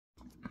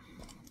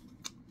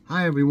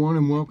Hi everyone,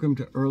 and welcome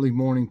to early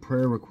morning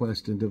prayer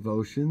requests and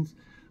devotions.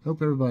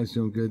 Hope everybody's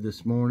doing good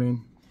this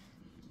morning.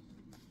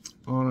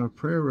 On our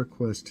prayer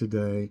request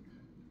today,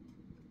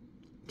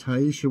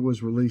 Taisha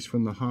was released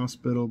from the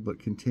hospital, but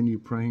continue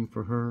praying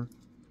for her.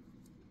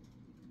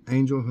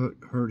 Angel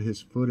hurt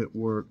his foot at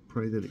work.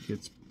 Pray that it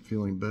gets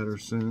feeling better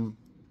soon.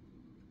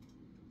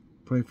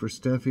 Pray for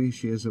Steffi.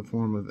 She has a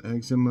form of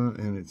eczema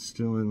and it's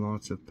still in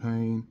lots of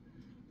pain.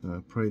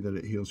 Pray that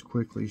it heals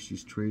quickly.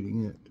 She's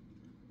treating it.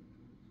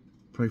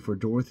 Pray for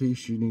Dorothy.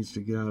 She needs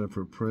to get out of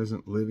her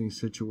present living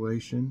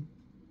situation.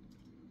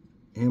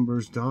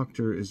 Amber's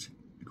doctor is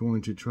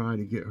going to try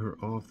to get her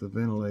off the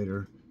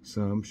ventilator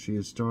some. She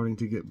is starting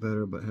to get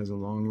better but has a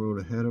long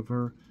road ahead of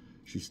her.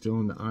 She's still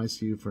in the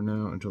ICU for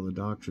now until the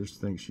doctors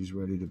think she's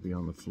ready to be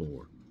on the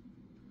floor.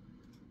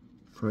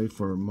 Pray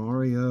for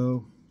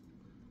Mario.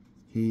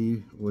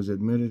 He was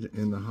admitted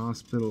in the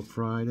hospital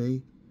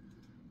Friday.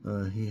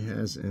 He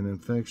has an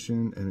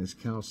infection and his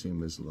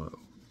calcium is low.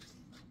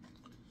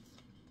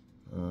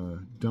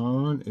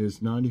 Don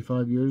is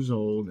 95 years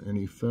old and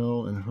he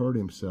fell and hurt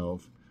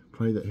himself.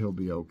 Pray that he'll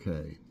be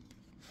okay.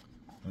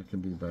 That can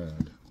be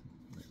bad.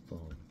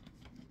 Fall.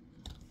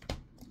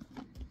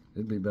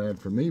 It'd be bad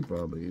for me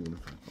probably even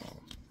if I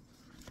fall.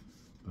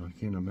 But I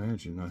can't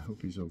imagine. I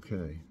hope he's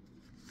okay.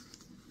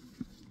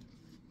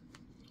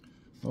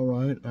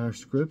 Alright, our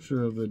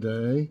scripture of the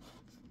day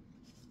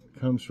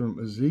comes from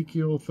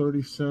Ezekiel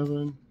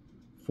 37,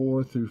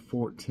 4 through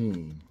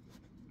 14.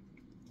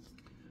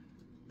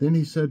 Then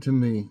he said to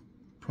me,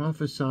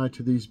 prophesy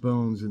to these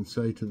bones and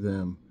say to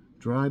them,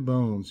 dry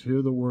bones,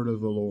 hear the word of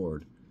the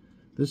Lord.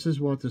 This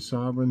is what the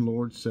sovereign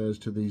Lord says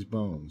to these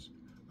bones.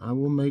 I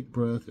will make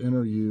breath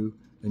enter you,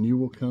 and you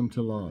will come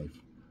to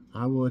life.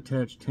 I will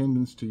attach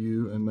tendons to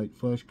you and make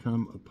flesh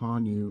come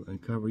upon you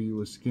and cover you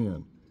with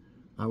skin.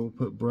 I will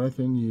put breath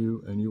in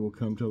you, and you will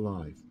come to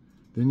life.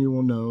 Then you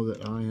will know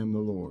that I am the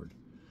Lord.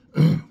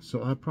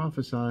 So I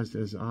prophesied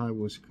as I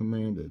was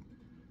commanded.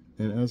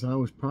 And as I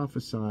was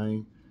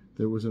prophesying,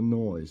 there was a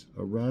noise,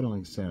 a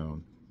rattling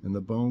sound, and the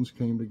bones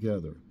came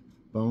together,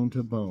 bone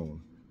to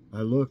bone.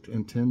 I looked,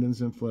 and tendons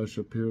and flesh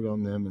appeared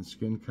on them, and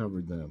skin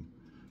covered them,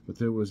 but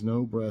there was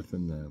no breath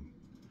in them.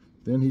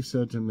 Then he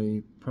said to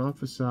me,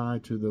 prophesy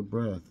to the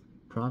breath,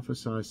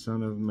 prophesy,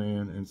 Son of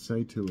Man, and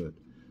say to it,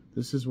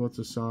 this is what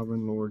the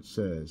sovereign Lord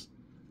says.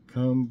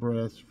 Come,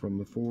 breath from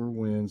the four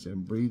winds,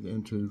 and breathe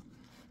into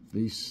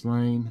these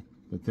slain,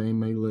 that they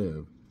may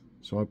live.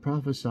 So I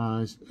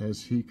prophesied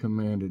as he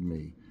commanded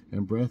me,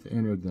 and breath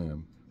entered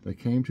them. They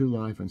came to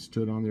life and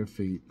stood on their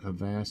feet, a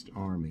vast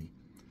army.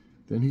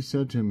 Then he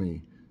said to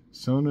me,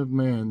 Son of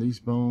man, these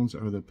bones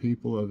are the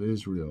people of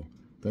Israel.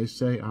 They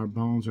say, our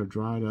bones are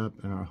dried up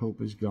and our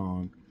hope is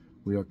gone.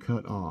 We are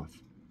cut off.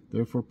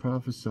 Therefore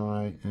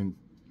prophesy and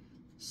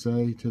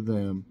say to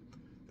them,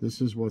 this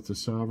is what the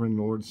sovereign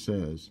Lord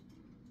says.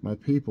 My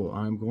people,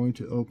 I am going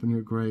to open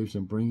your graves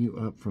and bring you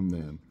up from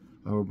them.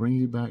 I will bring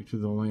you back to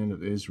the land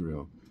of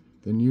Israel.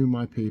 Then you,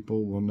 my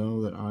people, will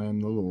know that I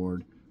am the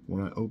Lord,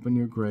 when I open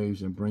your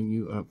graves and bring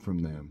you up from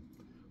them.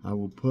 I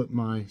will put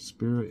my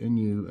spirit in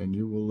you, and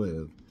you will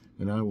live,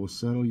 and I will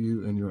settle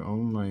you in your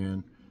own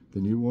land.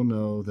 Then you will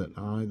know that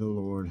I, the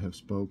Lord, have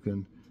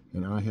spoken,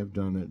 and I have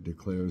done it,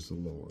 declares the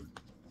Lord.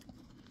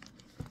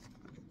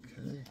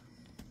 Okay.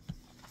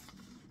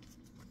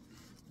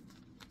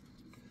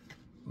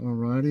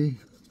 Alrighty.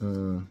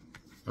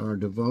 Our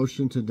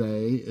devotion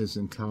today is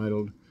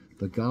entitled,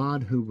 The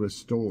God Who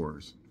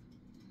Restores.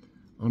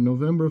 On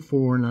November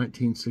 4,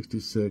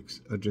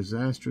 1966, a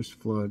disastrous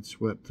flood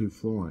swept through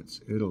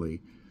Florence, Italy,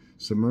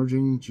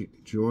 submerging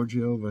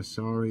Giorgio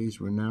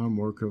Vasari's renowned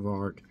work of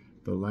art,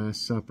 The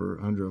Last Supper,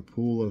 under a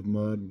pool of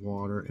mud,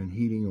 water, and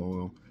heating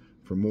oil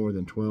for more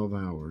than 12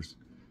 hours.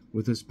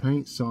 With its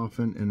paint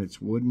softened and its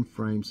wooden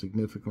frame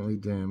significantly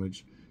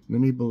damaged,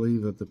 many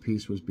believe that the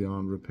piece was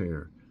beyond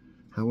repair.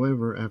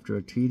 However, after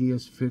a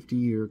tedious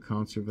 50-year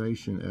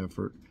conservation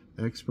effort,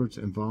 experts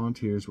and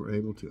volunteers were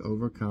able to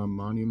overcome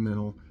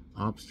monumental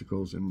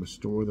obstacles and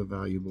restore the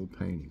valuable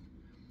painting.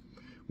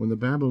 When the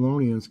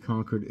Babylonians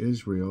conquered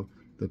Israel,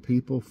 the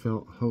people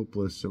felt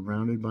hopeless,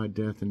 surrounded by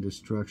death and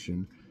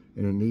destruction,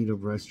 and in need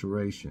of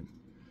restoration.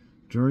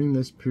 During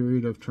this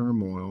period of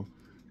turmoil,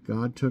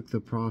 God took the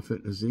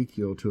prophet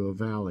Ezekiel to a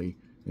valley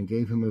and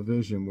gave him a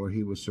vision where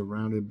he was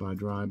surrounded by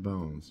dry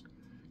bones.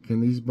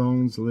 Can these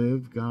bones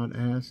live? God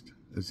asked.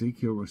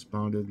 Ezekiel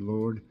responded,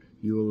 Lord,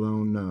 you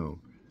alone know.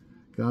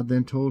 God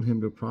then told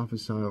him to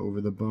prophesy over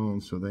the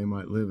bones so they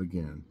might live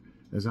again.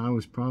 As I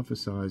was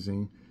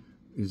prophesying,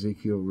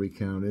 Ezekiel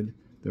recounted,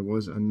 there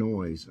was a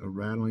noise, a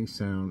rattling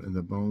sound, and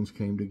the bones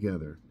came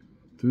together.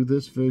 Through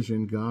this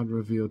vision, God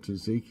revealed to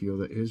Ezekiel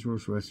that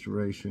Israel's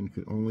restoration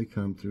could only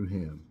come through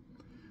him.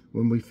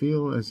 When we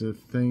feel as if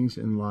things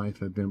in life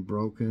have been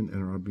broken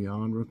and are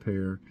beyond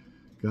repair,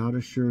 God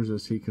assures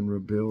us he can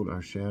rebuild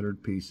our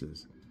shattered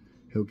pieces.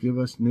 He'll give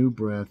us new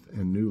breath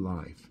and new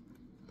life.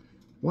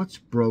 What's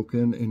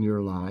broken in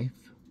your life?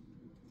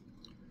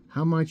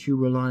 How might you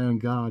rely on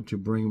God to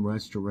bring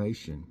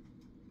restoration?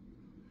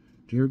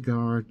 Dear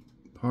God,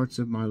 Parts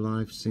of my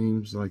life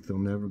seems like they'll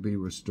never be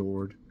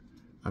restored.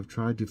 I've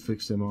tried to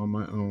fix them on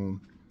my own,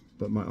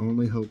 but my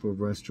only hope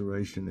of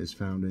restoration is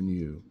found in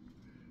you.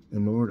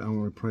 And Lord, I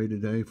want to pray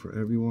today for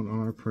everyone on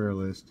our prayer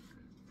list.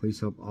 Please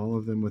help all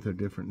of them with their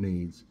different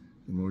needs.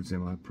 In the Lord's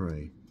name I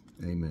pray.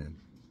 Amen.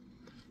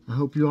 I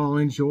hope you all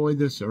enjoyed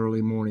this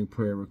early morning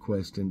prayer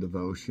request and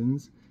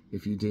devotions.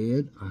 If you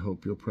did, I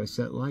hope you'll press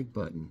that like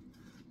button.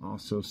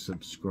 Also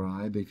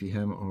subscribe if you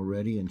haven't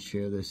already and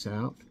share this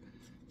out.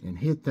 And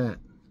hit that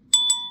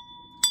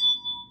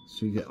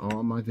so you get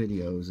all my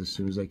videos as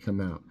soon as they come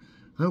out.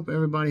 I hope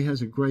everybody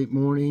has a great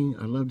morning.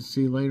 I'd love to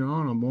see you later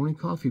on Morning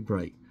Coffee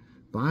Break.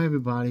 Bye,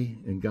 everybody,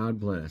 and God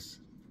bless.